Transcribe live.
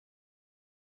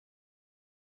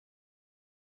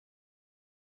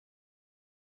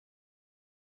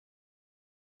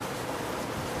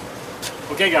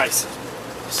Okay guys,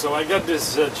 so I got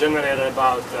this generator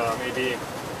about maybe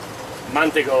a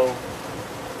month ago,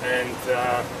 and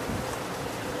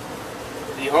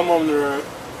the homeowner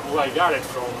who I got it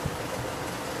from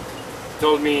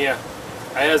told me, I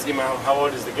asked him how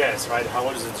old is the gas, right? How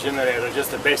old is the generator?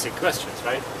 Just the basic questions,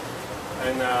 right?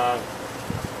 And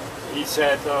he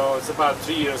said, oh, it's about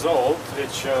 3 years old,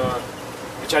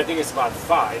 which I think is about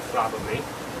 5 probably.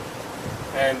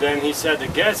 And then he said the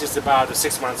gas is about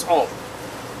 6 months old.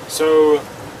 So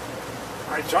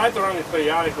I tried to run it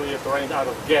periodically to run it out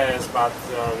of gas, but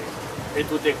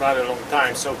it would take rather a long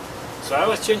time. So I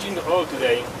was changing the oil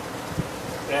today,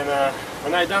 and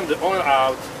when I dumped the oil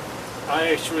out,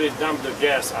 I actually dumped the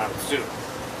gas out too,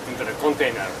 into the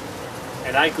container.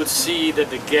 And I could see that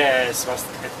the gas was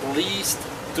at least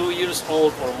 2 years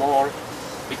old or more,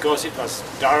 because it was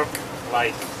dark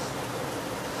like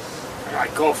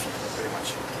coffee, pretty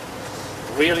much.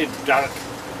 Really dark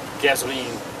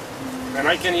gasoline. And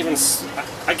I can even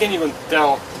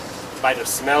tell by the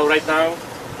smell right now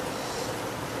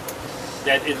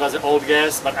that it was an old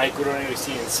gas, but I couldn't really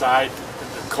see inside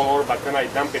the color. But when I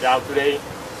dump it out today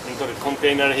into the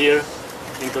container here,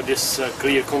 into this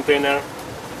clear container,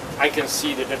 I can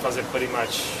see that that was a pretty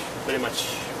much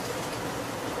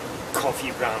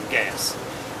coffee brown gas,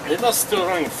 and it was still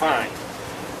running fine.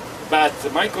 But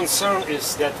my concern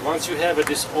is that once you have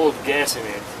this old gas in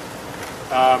it,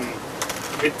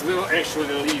 it will actually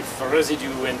leave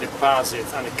residue and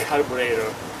deposits on the carburetor,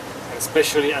 and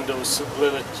especially on those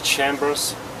little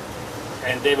chambers,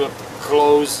 and they will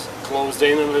close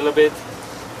in a little bit.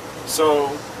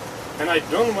 So, and I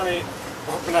don't want to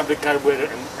open up the carburetor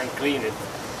and clean it.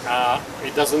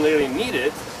 It doesn't really need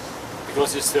it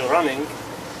because it's still running,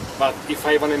 but if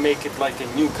I want to make it like a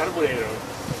new carburetor,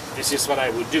 this is what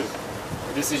I would do.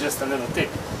 This is just a little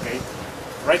tip, okay?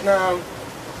 Right now,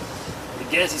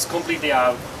 the gas is completely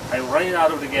out. I run it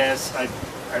out of the gas. I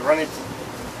run it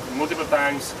multiple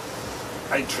times.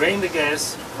 I drain the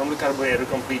gas from the carburetor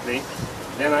completely.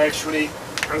 Then I actually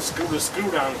unscrew the screw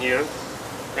down here,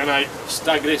 and I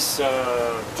stuck this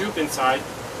tube inside,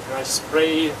 and I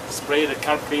spray the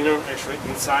carb cleaner actually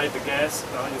inside the gas,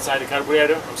 inside the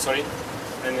carburetor. I'm sorry,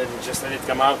 and then just let it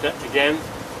come out again.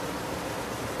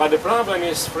 But the problem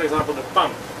is, for example, the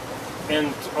pump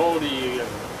and all the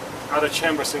other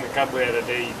chambers in the carburetor,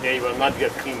 they will not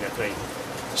get clean that way.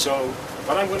 So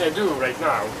what I'm going to do right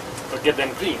now to get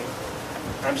them clean,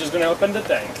 I'm just going to open the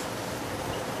tank,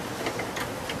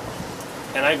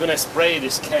 and I'm going to spray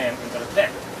this can into the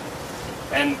tank.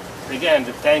 And again,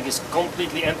 the tank is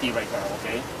completely empty right now,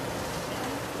 okay?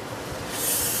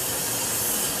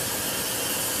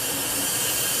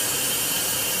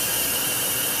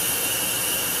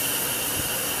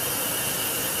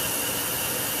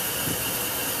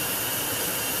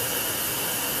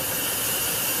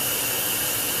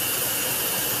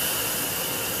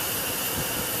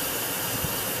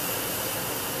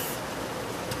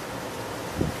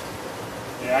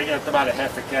 I got about a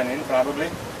half a can in, probably.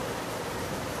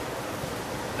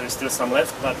 There's still some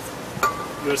left, but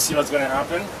we'll see what's going to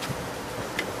happen.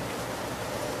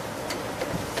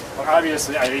 Well,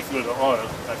 obviously I refilled the oil.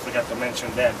 I forgot to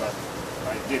mention that, but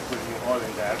I did put new oil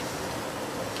in there.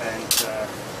 And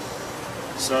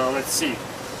so let's see.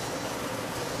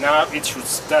 Now it should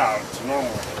start normally.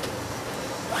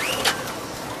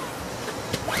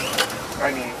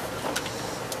 I mean,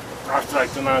 after I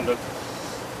turn on the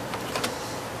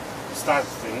start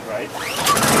thing, right?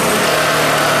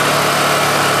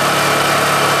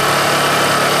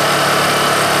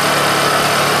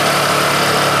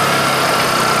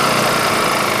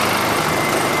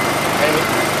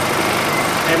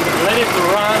 And let it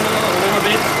run a little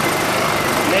bit.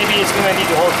 Maybe it's gonna need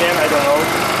the whole can, I don't know.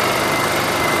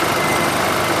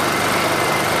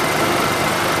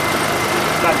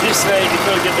 But this way it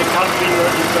will get the carb cleaner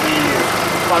into the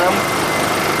pump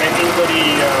and into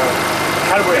the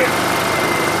carburetor.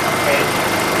 Okay.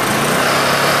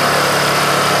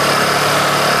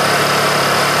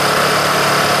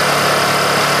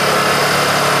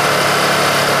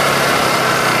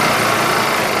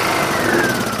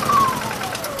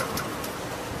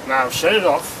 Now shut it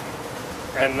off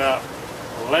and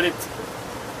let it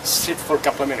sit for a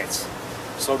couple of minutes,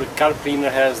 so the carb cleaner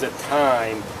has the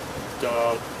time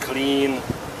to clean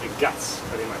the guts,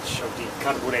 pretty much, of the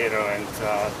carburetor and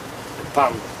the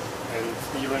pump, and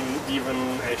even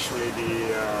actually the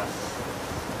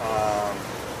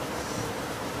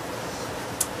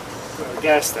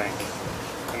gas tank.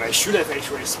 And I should have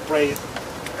actually sprayed.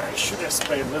 I should have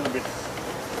sprayed a little bit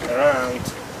around,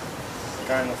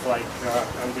 kind of like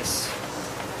on this.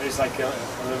 There's like a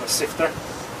little sifter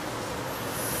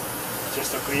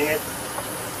just to clean it.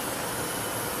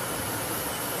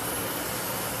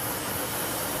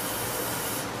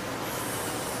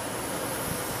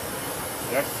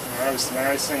 Yep, now it's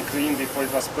nice and clean. Before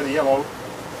it was pretty yellow.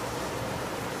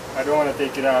 I don't want to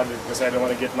take it out because I don't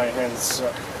want to get my hands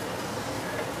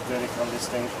dirty from this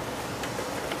thing.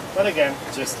 But again,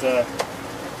 just you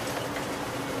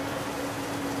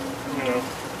know.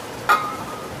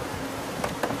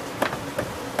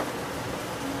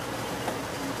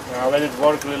 Now let it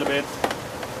work a little bit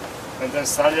and then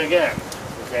start it again.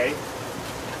 Okay?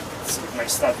 Let's see if my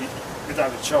start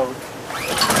without a choke.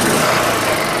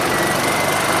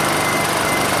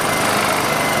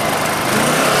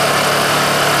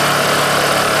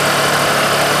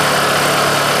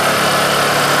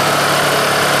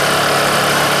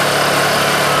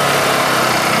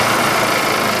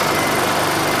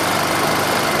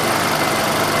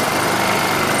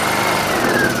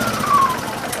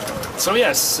 So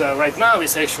yes, right now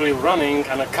it's actually running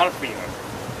on a carb cleaner,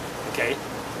 okay?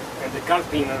 And the carb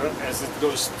cleaner, as it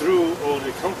goes through all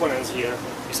the components here,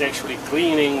 is actually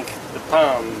cleaning the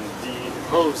pump, the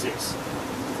hoses,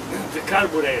 the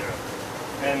carburetor,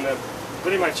 and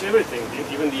pretty much everything,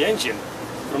 even the engine,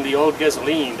 from the old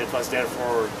gasoline that was there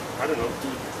for, I don't know,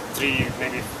 2, 3,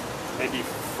 maybe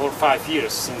 4 or 5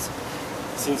 years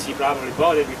since he probably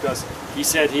bought it, because he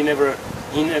said he never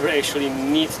actually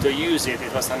needs to use it.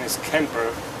 It was on his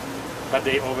camper, but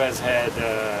they always had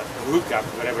a hookup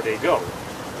wherever they go.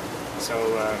 So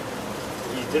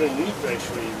he didn't need to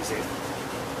actually use it.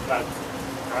 But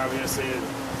obviously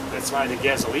that's why the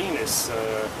gasoline is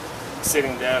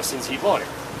sitting there since he bought it.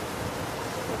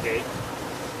 Okay.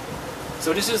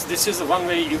 So this is one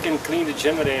way you can clean the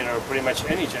generator, pretty much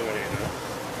any generator,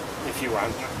 if you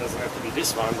want. It doesn't have to be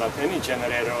this one, but any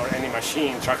generator or any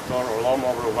machine, tractor or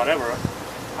lawnmower or whatever,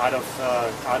 out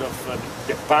of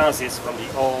deposits from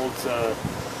the old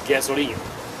gasoline.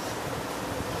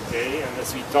 Okay, and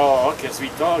as we talk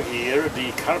here,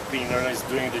 the carb cleaner is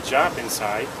doing the job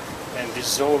inside and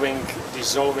dissolving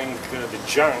the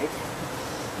junk,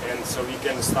 and so we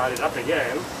can start it up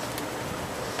again.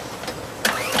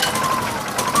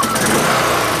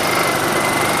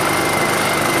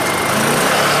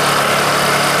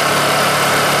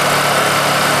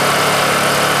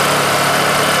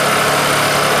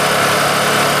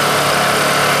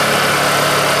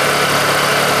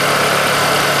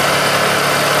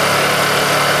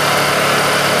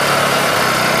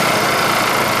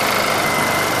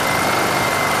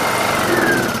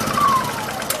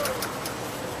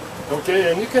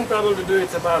 Okay, and you can probably do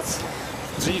it about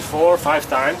 3, 4, 5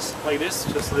 times like this.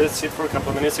 Just let it sit for a couple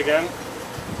of minutes again.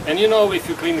 And you know, if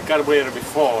you clean the carburetor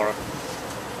before,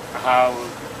 how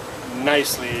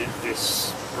nicely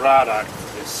this product,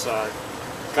 this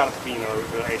carb cleaner,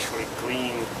 will actually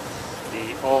clean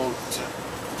the old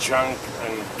junk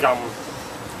and gum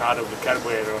out of the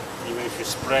carburetor. Even if you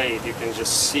spray it, you can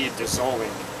just see it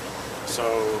dissolving.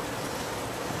 So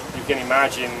you can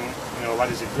imagine, you know,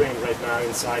 what is it doing right now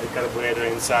inside the carburetor,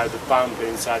 inside the pump,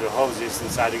 inside the hoses,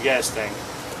 inside the gas tank.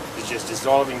 It's just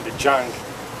dissolving the junk,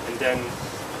 and then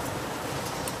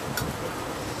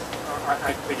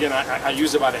I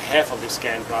use about a half of this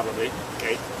can probably.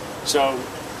 Okay, so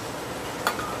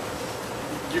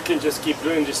you can just keep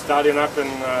doing this, starting up and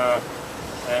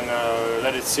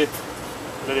let it sit,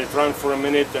 let it run for a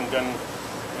minute, and then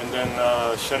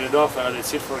shut it off and let it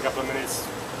sit for a couple of minutes.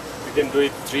 You can do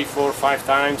it 3, 4, 5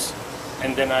 times,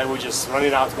 and then I would just run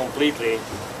it out completely.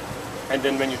 And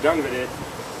then when you're done with it,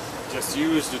 just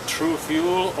use the True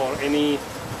Fuel or any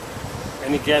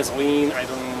gasoline. I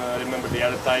don't remember the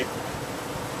other type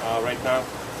right now,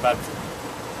 but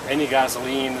any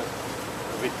gasoline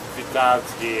without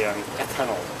the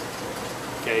ethanol.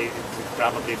 Okay, it would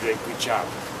probably do a good job.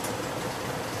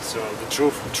 So the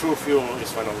True Fuel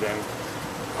is one of them.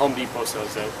 Home Depot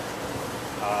sells that.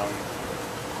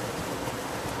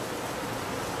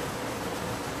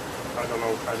 I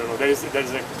don't know. There's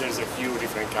a few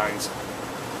different kinds,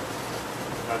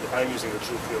 but I'm using the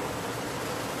True Fuel.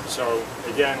 So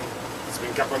again, it's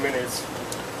been a couple of minutes.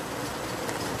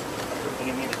 I don't think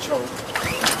you need a choke.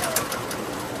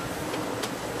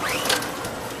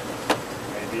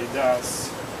 Maybe it does.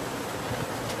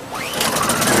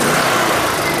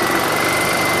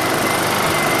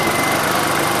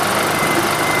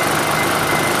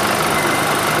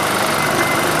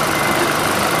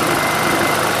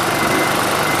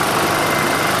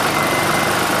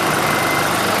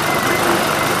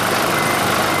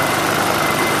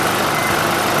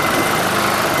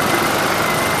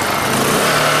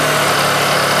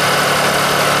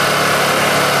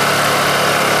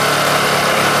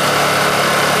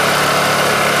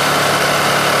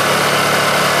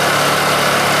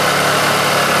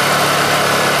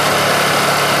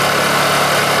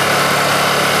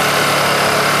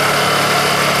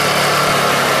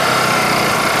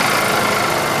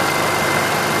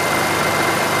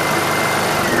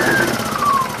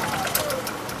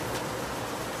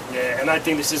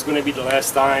 think this is going to be the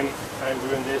last time I'm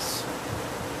doing this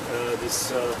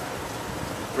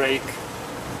brake,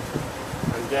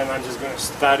 and then I'm just going to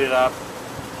start it up,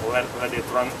 let it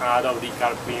run out of the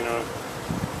carb cleaner,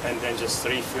 and then just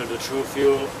refill the true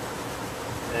fuel,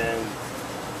 and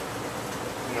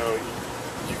you know,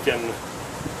 you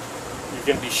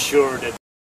can be sure that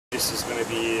this is going to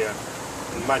be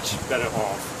much better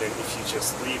off than if you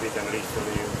just leave it and refill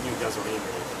your new gasoline in it.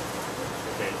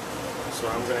 Okay, so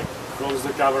I'm going to close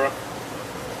the cover.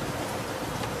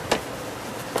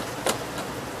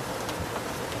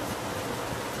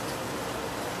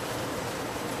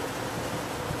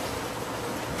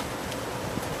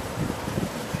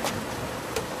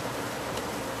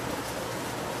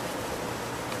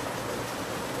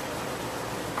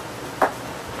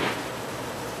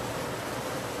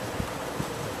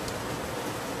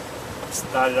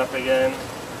 Start it up again.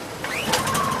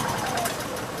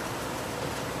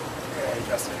 Okay,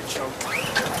 just let it choke.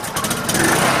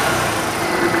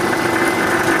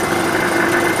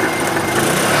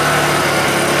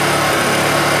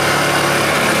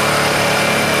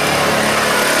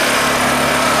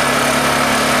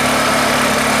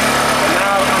 And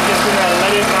now I'm just gonna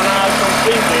let it run out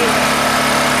completely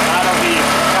out of the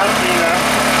carb cleaner.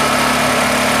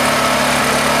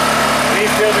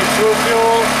 Refill the true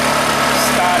fuel.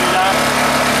 Start it up,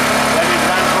 let it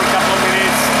run for a couple of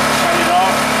minutes, shut it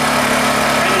off,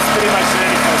 and it's pretty much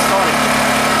ready for storage.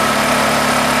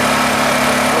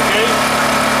 Okay?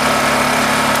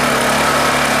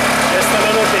 Just a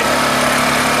little bit.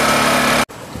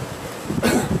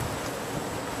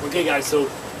 Okay guys, so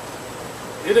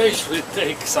it actually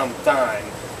takes some time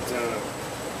to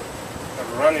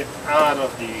run it out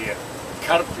of the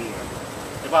carb cleaner,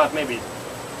 about maybe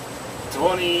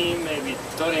 20, maybe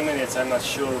 30 minutes, I'm not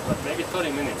sure, but maybe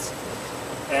 30 minutes.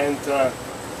 And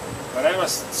when I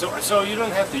was, so you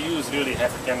don't have to use really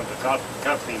half a can of the carb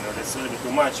cleaner, that's a little bit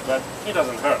too much, but it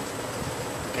doesn't hurt,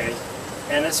 okay?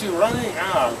 And as you're running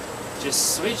out,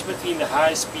 just switch between the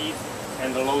high speed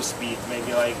and the low speed,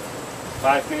 maybe like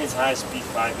 5 minutes high speed,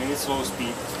 5 minutes low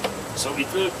speed, so it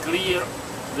will clear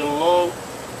the low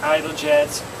idle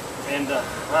jets and the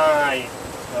high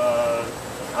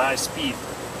speed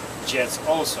jets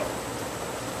also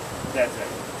that way.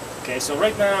 Okay, so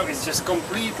right now it's just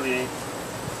completely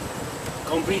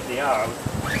out.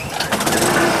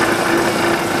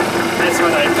 That's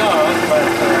what I thought, but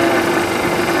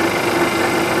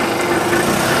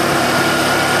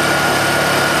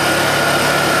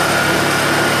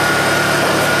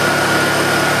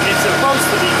it's supposed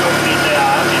to be completely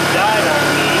out. It died on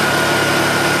me.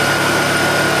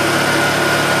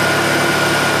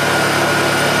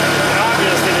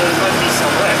 Obviously there's going to be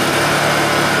some left.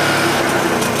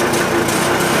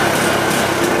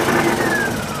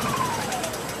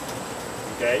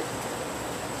 Okay?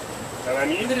 And I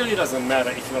mean, it really doesn't matter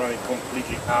if you run it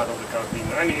completely out of the carb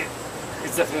cleaner. I mean,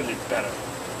 it's definitely better.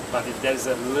 But if there's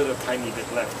a little tiny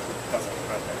bit left, it doesn't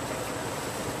hurt anything.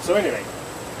 So anyway,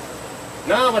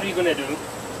 now what are you going to do?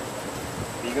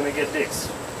 You're going to get this.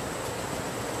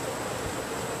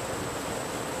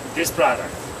 This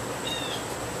product.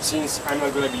 Since I'm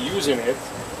not going to be using it,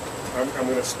 I'm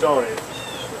going to store it,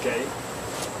 okay?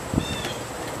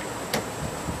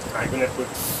 I'm going to put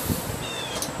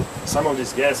some of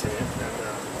this gas in it, and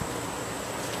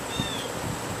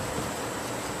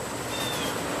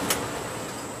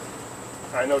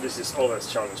I know this is always a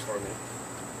challenge for me.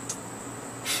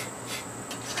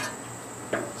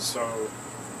 So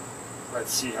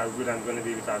let's see how good I'm going to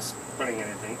be without spilling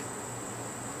anything.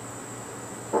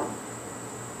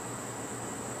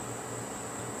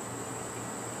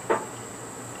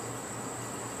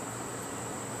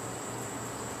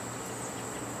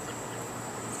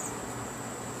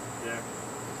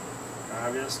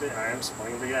 Obviously, I am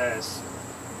spilling the gas.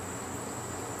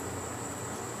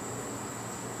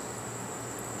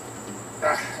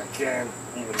 Again,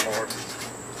 even more.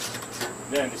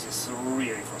 Man, this is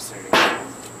really frustrating.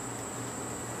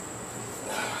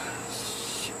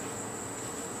 Shit.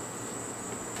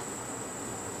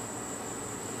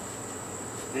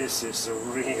 This is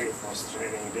really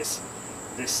frustrating.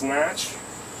 This notch.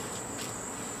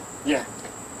 Yeah.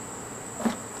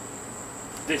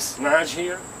 This notch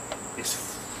here is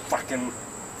fucking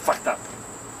fucked up,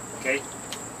 okay?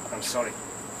 I'm sorry.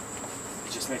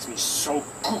 It just makes me so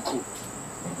cuckoo.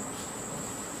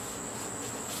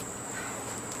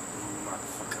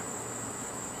 Motherfucker.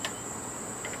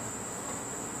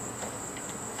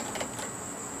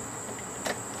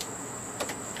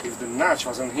 If the notch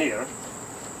wasn't here,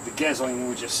 the gasoline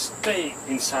would just stay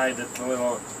inside that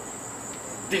little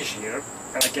dish here,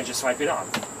 and I can just wipe it off.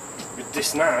 With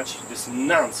this notch, this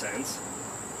nonsense,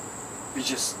 it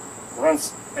just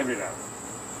runs everywhere.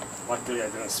 Luckily I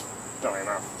didn't spill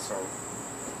enough, so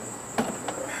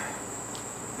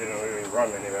didn't really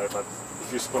run anywhere, but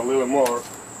if you spill a little more,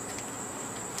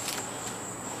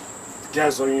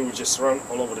 gasoline would just run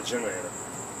all over the generator.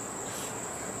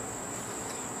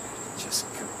 Just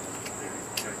really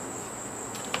killing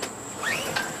me.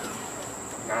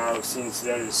 Now, since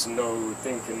there is no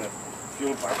thing in the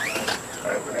fuel pump,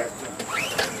 I'm gonna have to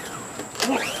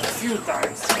pull it a few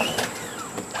times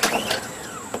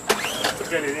to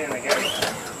get it in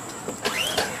again.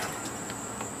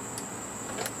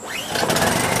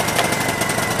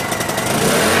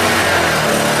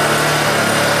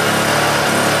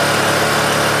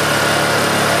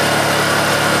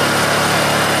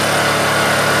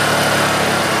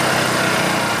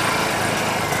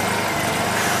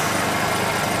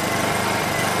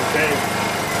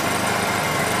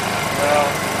 Well,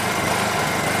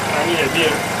 I need a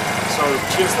beer, so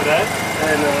cheers to that.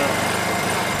 And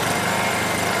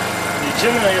the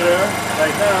generator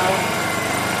right now,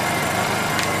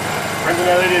 I'm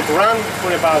gonna let it run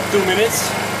for about 2 minutes,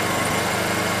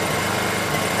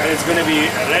 and it's gonna be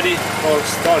ready for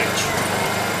storage.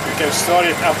 You can store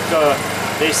it up to,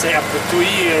 they say up to 2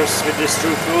 years with this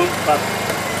true fuel, but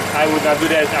I would not do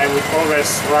that. I would always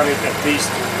run it at least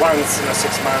once in a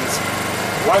 6 months.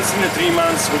 Once in a 3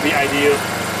 months would be ideal.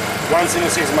 Once in a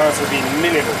 6 months would be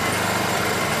minimum.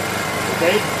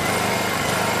 Okay?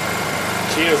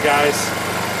 Cheers, guys.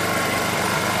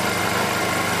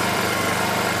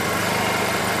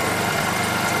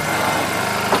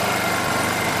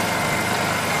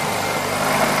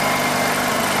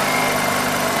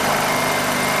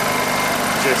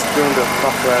 Just turn the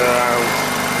muffler around.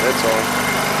 That's all.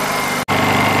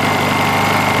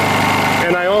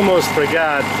 And I almost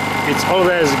forgot. It's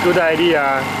always a good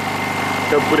idea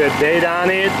to put a date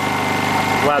on it,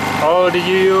 what oil did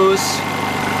you use,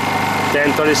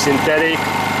 then totally synthetic,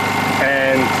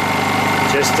 and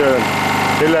just a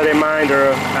little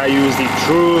reminder, I use the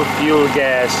true fuel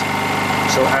gas,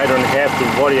 so I don't have to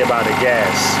worry about the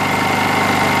gas.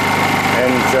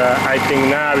 And I think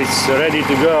now it's ready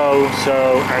to go,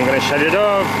 so I'm gonna shut it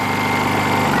off.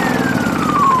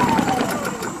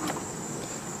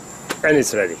 And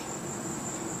it's ready.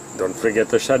 Don't forget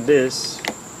to shut this.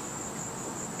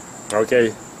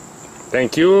 Okay,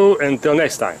 thank you, until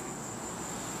next time.